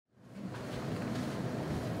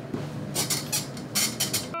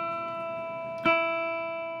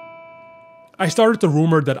I started the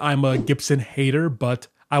rumor that I'm a Gibson hater, but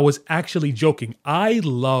I was actually joking. I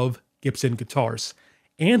love Gibson guitars.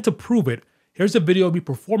 And to prove it, here's a video of me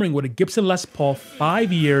performing with a Gibson Les Paul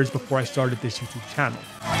 5 years before I started this YouTube channel.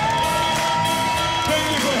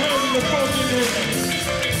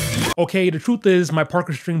 Okay, the truth is my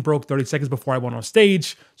Parker string broke 30 seconds before I went on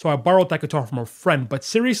stage, so I borrowed that guitar from a friend. But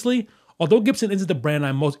seriously, although Gibson isn't the brand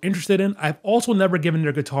I'm most interested in, I've also never given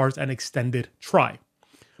their guitars an extended try.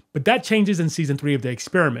 But that changes in season 3 of The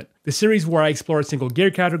Experiment, the series where I explore a single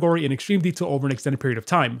gear category in extreme detail over an extended period of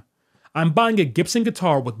time. I'm buying a Gibson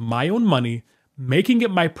guitar with my own money, making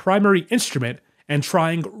it my primary instrument, and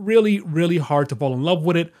trying really hard to fall in love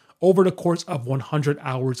with it over the course of 100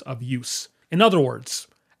 hours of use. In other words,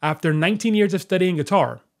 after 19 years of studying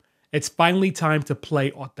guitar, it's finally time to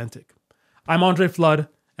play authentic. I'm Andre Flood,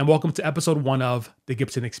 and welcome to episode 1 of The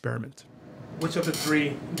Gibson Experiment. Which of the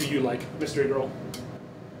 3 do you like, mystery girl?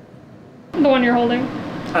 The one you're holding.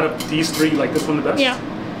 Out of these 3, you like this one the best? Yeah.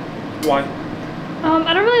 Why?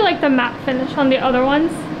 I don't really like the matte finish on the other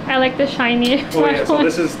ones. I like the shiny. Oh yeah, so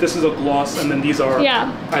this is a gloss, and then these are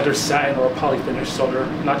either satin or a poly finish, so they're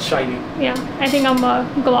not shiny. Yeah, I think I'm a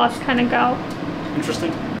gloss kind of gal.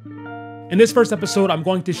 Interesting. In this first episode, I'm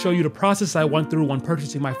going to show you the process I went through when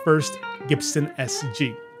purchasing my first Gibson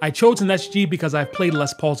SG. I chose an SG because I've played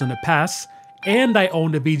Les Pauls in the past, and I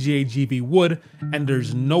owned a VGA GV Wood, and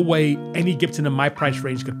there's no way any Gibson in my price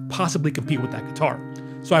range could possibly compete with that guitar.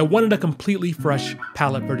 So I wanted a completely fresh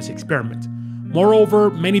palette for this experiment.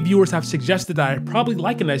 Moreover, many viewers have suggested that I probably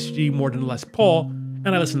like an SG more than a Les Paul, and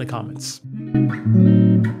I listened to comments.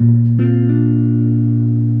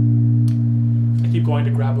 I keep going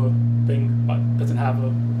to grab a thing, but it doesn't have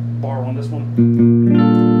a bar on this one.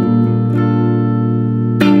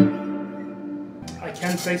 I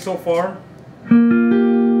can say so far,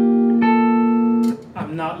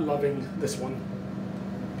 I'm not loving this one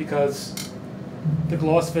because the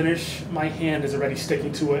gloss finish, my hand is already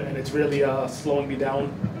sticking to it and it's really slowing me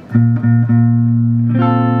down.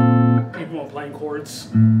 Even while playing chords.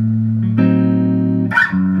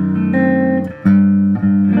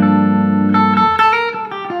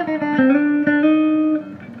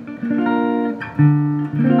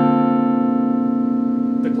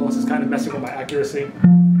 The gloss is kind of messing with my accuracy.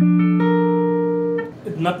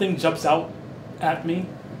 Nothing jumps out at me.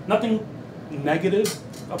 Nothing negative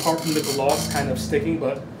apart from the gloss kind of sticking,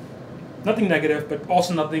 but nothing negative, but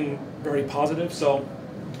also nothing very positive. So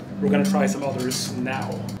we're gonna try some others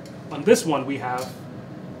now. On this one we have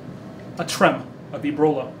a trem, a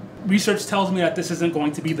vibrola. Research tells me that this isn't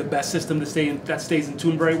going to be the best system to that stays in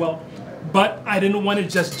tune very well, but I didn't want to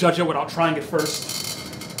just judge it without trying it first.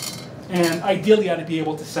 And ideally I'd be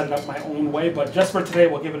able to set it up my own way, but just for today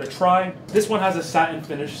we'll give it a try. This one has a satin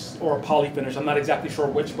finish or a poly finish, I'm not exactly sure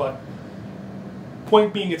which, but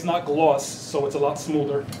point being it's not gloss, so it's a lot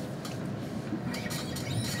smoother.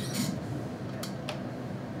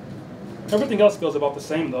 Everything else feels about the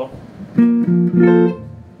same though.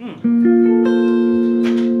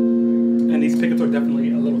 And these pickups are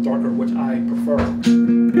definitely a little darker, which I prefer.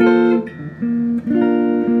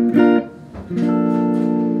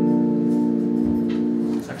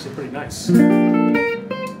 Pretty nice.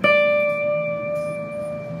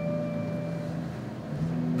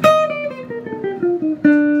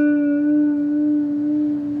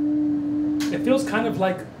 It feels kind of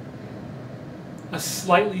like a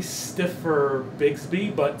slightly stiffer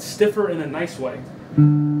Bigsby, but stiffer in a nice way.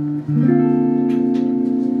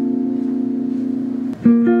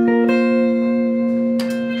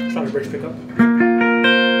 Try the bridge pickup.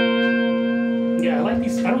 Yeah, I like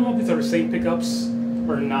these. I don't know if these are the same pickups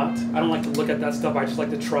or not. I don't like to look at that stuff, I just like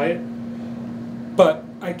to try it. But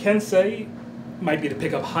I can say, might be the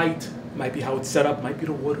pickup height, might be how it's set up, might be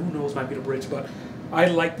the wood, who knows, might be the bridge, but I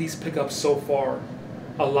like these pickups so far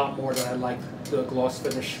a lot more than I like the gloss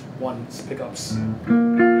finish ones pickups.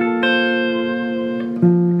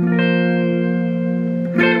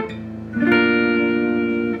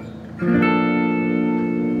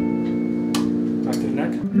 Back to the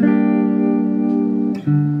neck.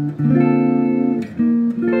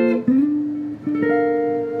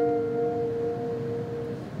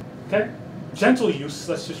 Okay, gentle use.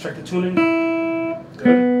 Let's just check the tuning.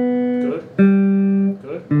 Good.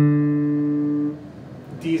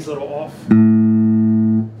 D's a little off.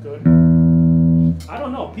 Good. I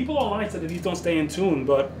don't know. People online said that these don't stay in tune,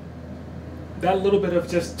 but that little bit of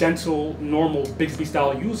just gentle, normal Bigsby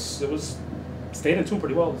style use, it stayed in tune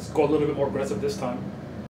pretty well. Let's go a little bit more aggressive this time.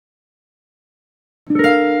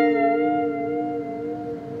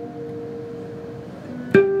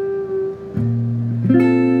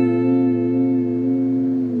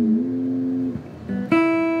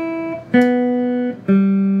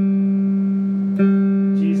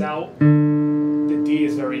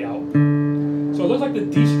 So it looks like the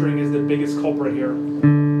D string is the biggest culprit here. A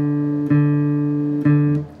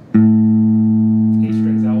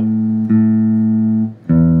string's out.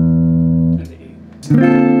 And the E.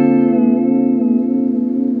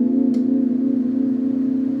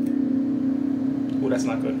 Oh, that's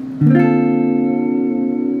not good.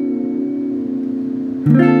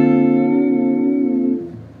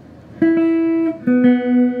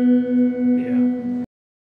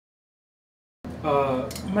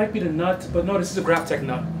 Might be the nut, but no, this is a Graphtec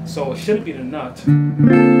nut, so it shouldn't be the nut.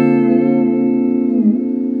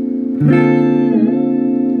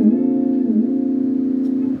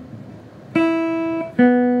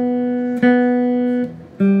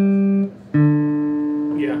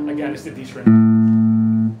 Yeah, again, it's the D string.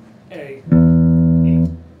 A, E.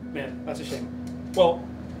 Man, that's a shame. Well,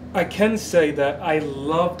 I can say that I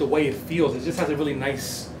love the way it feels. It just has a really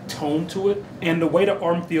nice tone to it, and the way the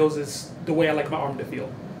arm feels is the way I like my arm to feel.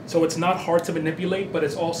 So it's not hard to manipulate, but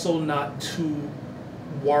it's also not too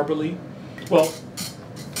warbly. Well,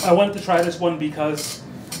 I wanted to try this one because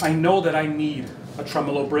I know that I need a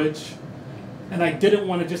tremolo bridge, and I didn't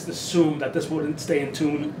want to just assume that this wouldn't stay in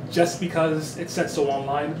tune just because it said so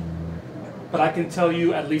online. But I can tell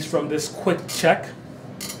you, at least from this quick check,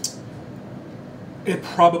 it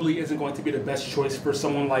probably isn't going to be the best choice for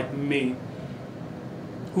someone like me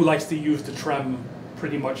who likes to use the trem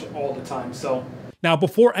pretty much all the time. So now,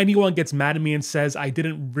 before anyone gets mad at me and says I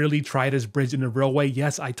didn't really try this bridge in a real way,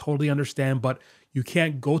 yes, I totally understand, but you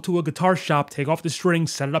can't go to a guitar shop, take off the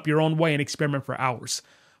strings, set it up your own way, and experiment for hours.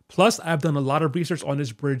 Plus, I've done a lot of research on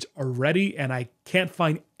this bridge already, and I can't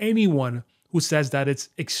find anyone who says that it's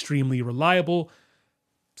extremely reliable.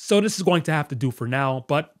 So this is going to have to do for now,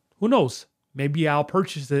 but who knows? Maybe I'll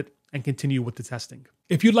purchase it and continue with the testing.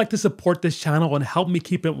 If you'd like to support this channel and help me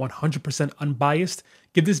keep it 100% unbiased,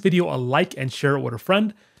 give this video a like and share it with a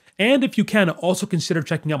friend. And if you can, also consider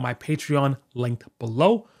checking out my Patreon linked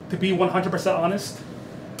below. To be 100% honest,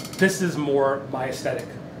 this is more my aesthetic.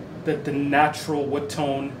 The natural wood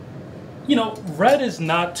tone. You know, red is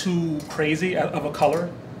not too crazy of a color,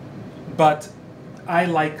 but I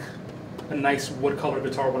like a nice wood color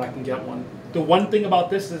guitar when I can get one. The one thing about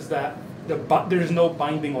this is that there's no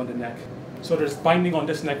binding on the neck. So there's binding on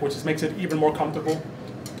this neck, which just makes it even more comfortable.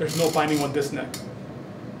 There's no binding on this neck.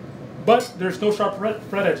 But there's no sharp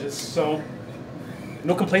fret edges, so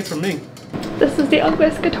no complaints from me. This is the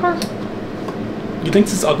ugliest guitar. You think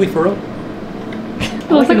this is ugly for real? It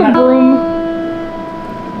looks like a broom.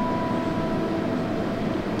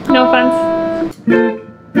 No offense.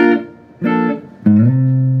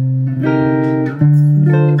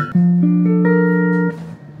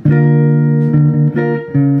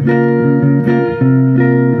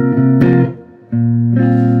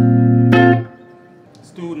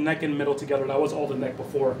 Neck and middle together. That was all the neck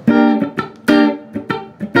before.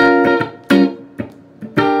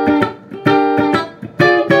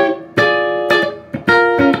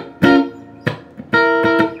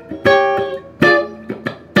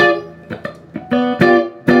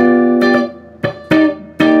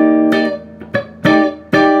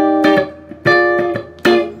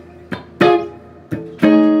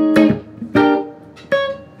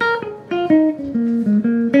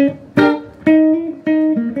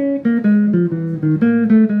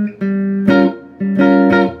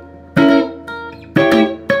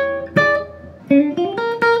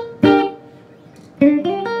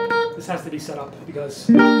 This has to be set up because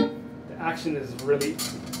the action is really,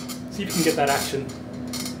 see if you can get that action.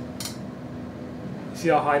 See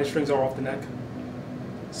how high the strings are off the neck?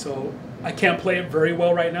 So I can't play it very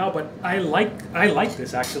well right now, but I like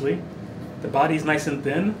this actually. The body's nice and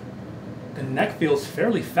thin. The neck feels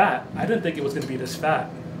fairly fat. I didn't think it was going to be this fat.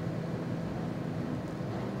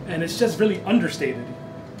 And it's just really understated.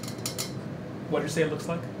 What did you say it looks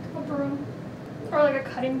like? A broom. Or like a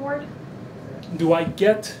cutting board. Do I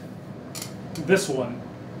get this one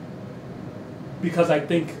because I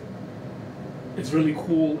think it's really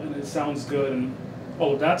cool and it sounds good and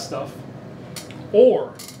all of that stuff?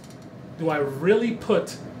 Or do I really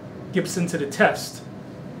put Gibson to the test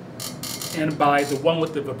and buy the one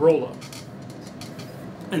with the vibrola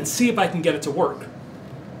and see if I can get it to work?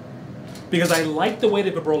 Because I like the way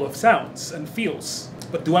the vibrola sounds and feels,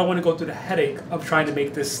 but do I want to go through the headache of trying to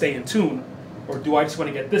make this stay in tune? Or do I just want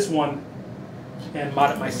to get this one and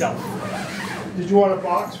mod it myself? Did you want a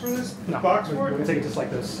box for this? No, Box we're for going it? to take it just like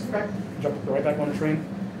this. Okay. Jump right back on the train.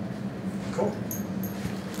 Cool.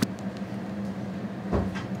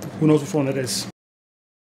 Who knows which one it is?